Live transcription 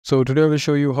So today I will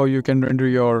show you how you can render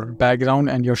your background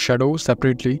and your shadow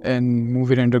separately in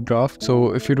Movie Render Graph.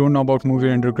 So if you don't know about Movie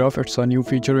Render Graph, it's a new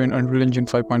feature in Unreal Engine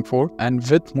 5.4. And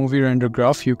with Movie Render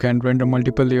Graph, you can render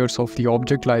multiple layers of the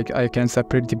object. Like I can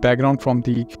separate the background from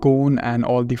the cone and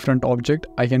all the front object.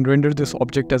 I can render this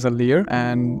object as a layer,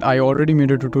 and I already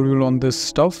made a tutorial on this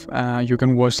stuff. You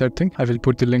can watch that thing. I will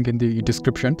put the link in the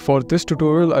description. For this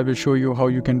tutorial, I will show you how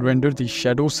you can render the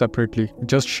shadows separately,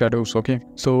 just shadows. Okay,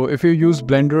 so if you use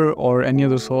Blender or any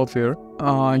other software,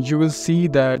 you will see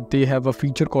that they have a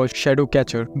feature called shadow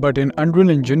catcher, but in Unreal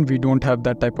Engine we don't have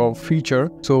that type of feature,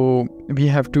 so we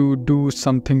have to do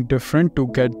something different to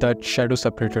get that shadow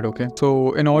separated. Okay,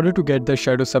 so in order to get the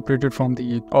shadow separated from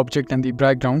the object and the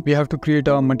background, we have to create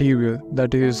a material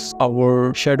that is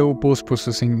our shadow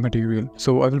post-processing material.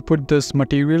 So I will put this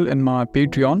material in my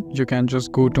Patreon. You can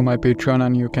just go to my Patreon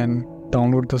and you can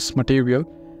download this material,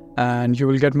 and you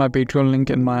will get my Patreon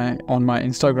link on my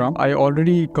Instagram. I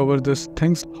already covered this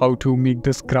things, how to make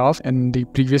this graph in the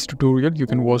previous tutorial. You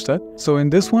can watch that. So in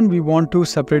this one, we want to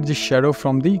separate the shadow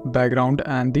from the background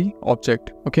and the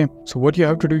object. Okay, so what you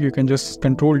have to do, you can just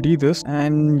Control D this,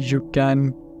 and you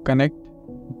can connect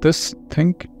this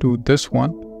thing to this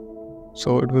one,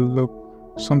 so it will look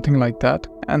something like that.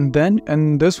 And then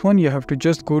in this one, you have to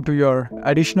just go to your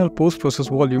additional post-process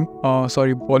volume,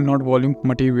 not volume,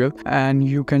 material, and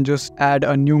you can just add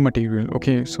a new material.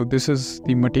 Okay, so this is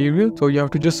the material. So you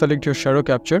have to just select your shadow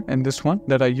capture in this one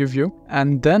that I give you,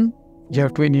 and then you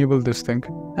have to enable this thing,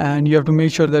 and you have to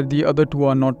make sure that the other two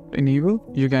are not enabled.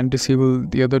 You can disable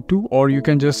the other two, or you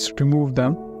can just remove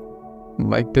them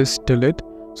like this, delete.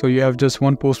 So you have just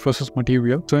one post-process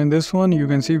material. So in this one, you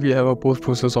can see we have a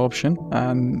post-process option,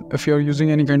 and if you're using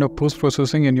any kind of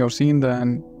post-processing in your scene,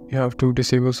 then you have to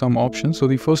disable some options. So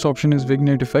the first option is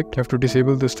vignette effect. You have to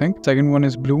disable this thing. Second one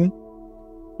is bloom,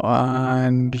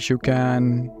 and you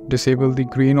can disable the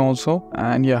green also,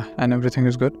 and yeah, and everything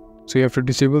is good. So you have to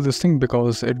disable this thing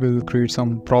because it will create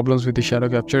some problems with the shadow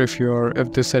capture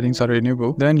if these settings are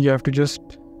enabled. Then you have to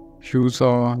just use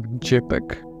a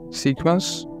JPEG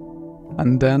sequence,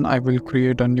 and then I will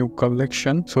create a new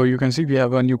collection. So you can see we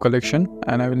have a new collection,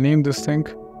 and I will name this thing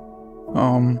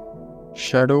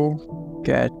shadow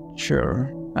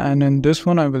catcher. And in this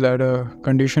one, I will add a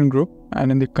condition group, and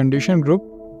in the condition group,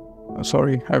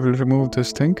 I will remove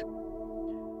this thing.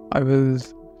 I will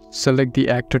select the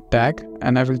actor tag,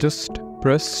 and I will just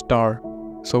press star.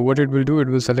 So what it will do, it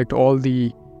will select all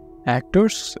the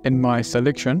actors in my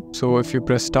selection. So if you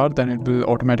press star, then it will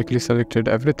automatically select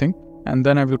everything. And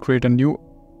then I will create a new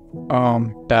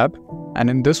tab, and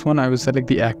in this one I will select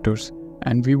the actors,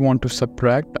 and we want to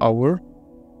subtract our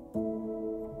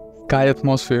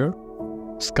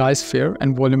sky sphere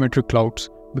and volumetric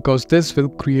clouds, because this will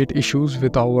create issues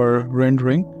with our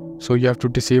rendering. So you have to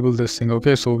disable this thing.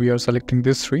 Okay, so we are selecting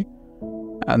these three,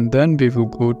 and then we will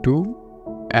go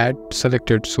to add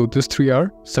selected. So these three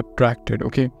are subtracted.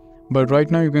 Okay, but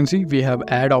right now you can see we have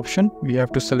add option. We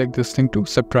have to select this thing to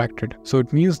subtracted. So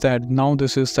it means that now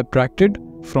this is subtracted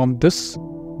from this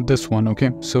one.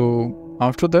 Okay, so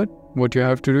after that, what you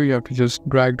have to do, you have to just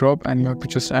drag drop, and you have to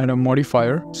just add a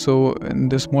modifier. So in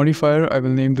this modifier, I will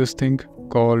name this thing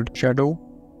called shadow,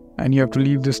 and you have to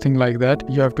leave this thing like that.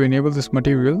 You have to enable this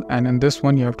material, and in this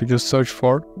one you have to just search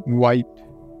for white.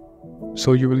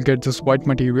 So you will get this white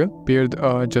material paired,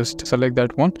 just select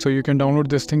that one. So you can download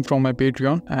this thing from my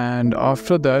Patreon, and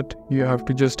after that you have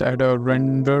to just add a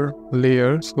render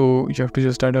layer. So you have to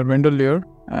just add a render layer,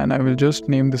 and I will just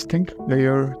name this thing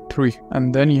layer 3,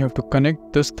 and then you have to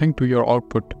connect this thing to your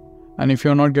output. And if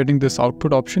you're not getting this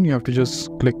output option, you have to just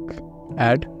click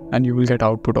add, and you will get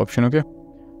output option. Okay,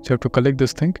 so you have to collect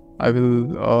this thing. I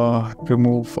will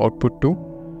remove output 2.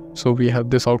 So we have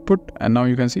this output, and now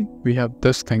you can see we have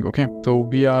this thing. Okay, so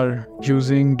we are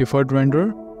using deferred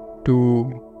render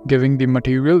to giving the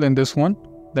material in this one.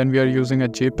 Then we are using a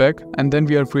JPEG, and then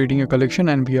we are creating a collection,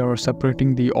 and we are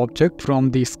separating the object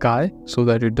from the sky so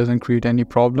that it doesn't create any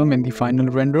problem in the final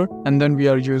render. And then we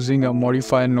are using a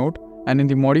modifier node, and in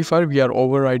the modifier we are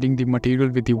overriding the material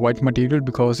with the white material,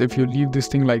 because if you leave this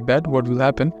thing like that, what will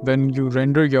happen when you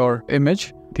render your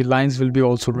image, the lines will be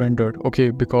also rendered.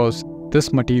 Okay, because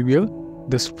this material,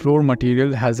 this floor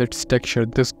material has its texture,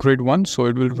 this grid one, so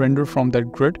it will render from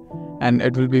that grid, and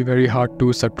it will be very hard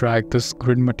to subtract this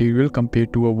grid material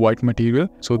compared to a white material.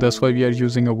 So that's why we are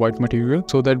using a white material,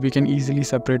 so that we can easily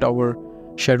separate our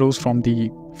shadows from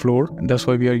the floor. That's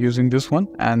why we are using this one,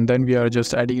 and then we are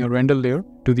just adding a render layer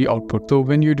to the output. So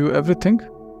when you do everything,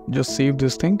 just save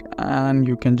this thing, and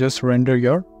you can just render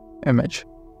your image.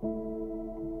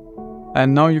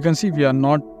 And now you can see we are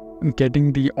not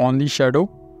getting the only shadow,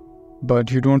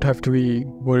 but you don't have to be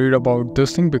worried about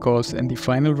this thing, because in the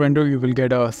final render you will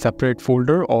get a separate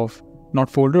folder of, not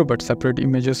folder but separate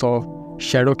images of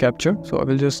shadow capture. So I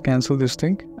will just cancel this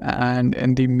thing, and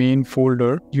in the main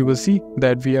folder you will see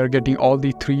that we are getting all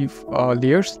the three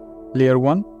layers, layer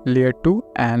 1, layer 2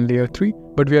 and layer 3,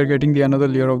 but we are getting the another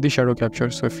layer of the shadow capture.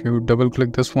 So if you double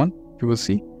click this one, you will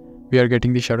see we are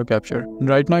getting the shadow capture.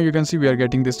 Right now you can see we are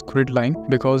getting this grid line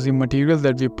because the material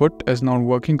that we put is not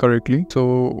working correctly.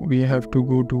 So we have to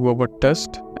go to our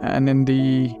test, and in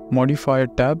the modifier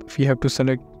tab we have to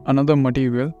select another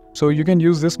material. So you can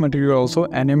use this material also,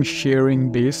 NM sharing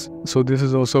base. So this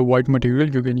is also white material,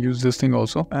 you can use this thing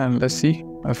also, and let's see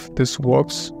if this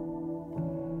works.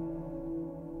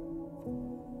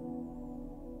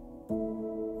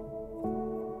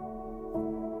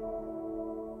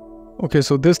 Okay,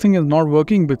 so this thing is not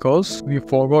working because we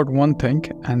forgot one thing,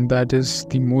 and that is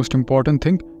the most important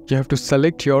thing. You have to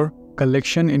select your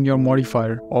collection in your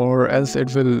modifier, or else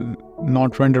it will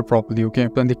not render properly. Okay,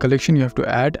 so in the collection you have to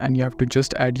add, and you have to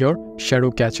just add your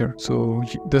shadow catcher. So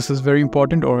this is very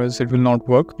important, or else it will not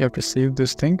work. You have to save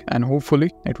this thing, and hopefully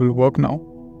it will work now.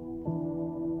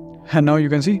 And now you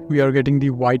can see we are getting the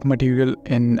white material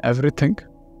in everything.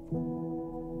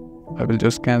 I will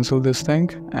just cancel this thing,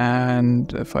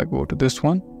 and if I go to this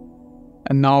one,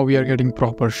 and now we are getting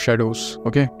proper shadows.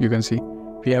 Okay, you can see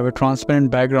we have a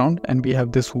transparent background and we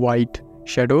have this white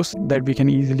shadows that we can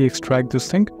easily extract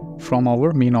this thing from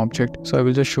our main object. So I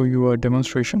will just show you a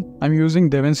demonstration. I'm using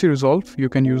DaVinci Resolve. You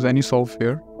can use any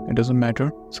software, it doesn't matter.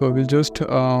 So I will just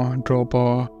drop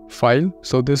a file.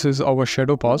 So this is our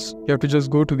shadow pass. You have to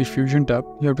just go to the Fusion tab.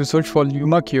 You have to search for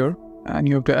Luma here, and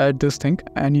you have to add this thing,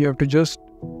 and you have to just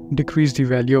decrease the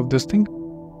value of this thing,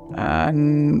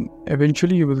 and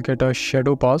eventually you will get a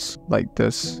shadow pass like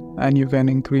this, and you can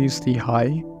increase the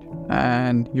height,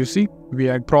 and you see we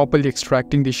are properly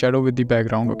extracting the shadow with the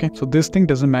background. Okay, so this thing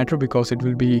doesn't matter because it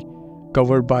will be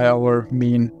covered by our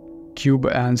main cube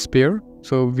and sphere.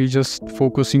 So we just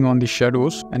focusing on the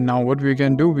shadows. And now what we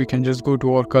can do, we can just go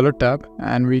to our color tab,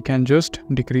 and we can just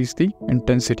decrease the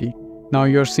intensity. Now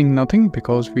you're seeing nothing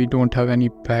because we don't have any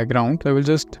background. I will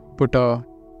just put a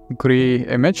gray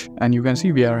image, and you can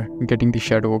see we are getting the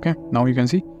shadow. Okay, now you can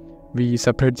see we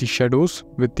separate the shadows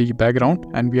with the background,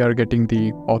 and we are getting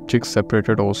the objects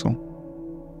separated also.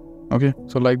 Okay,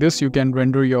 so like this you can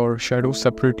render your shadows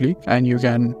separately, and you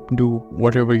can do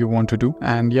whatever you want to do.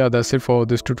 And yeah, that's it for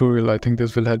this tutorial. I think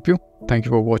this will help you. Thank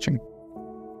you for watching.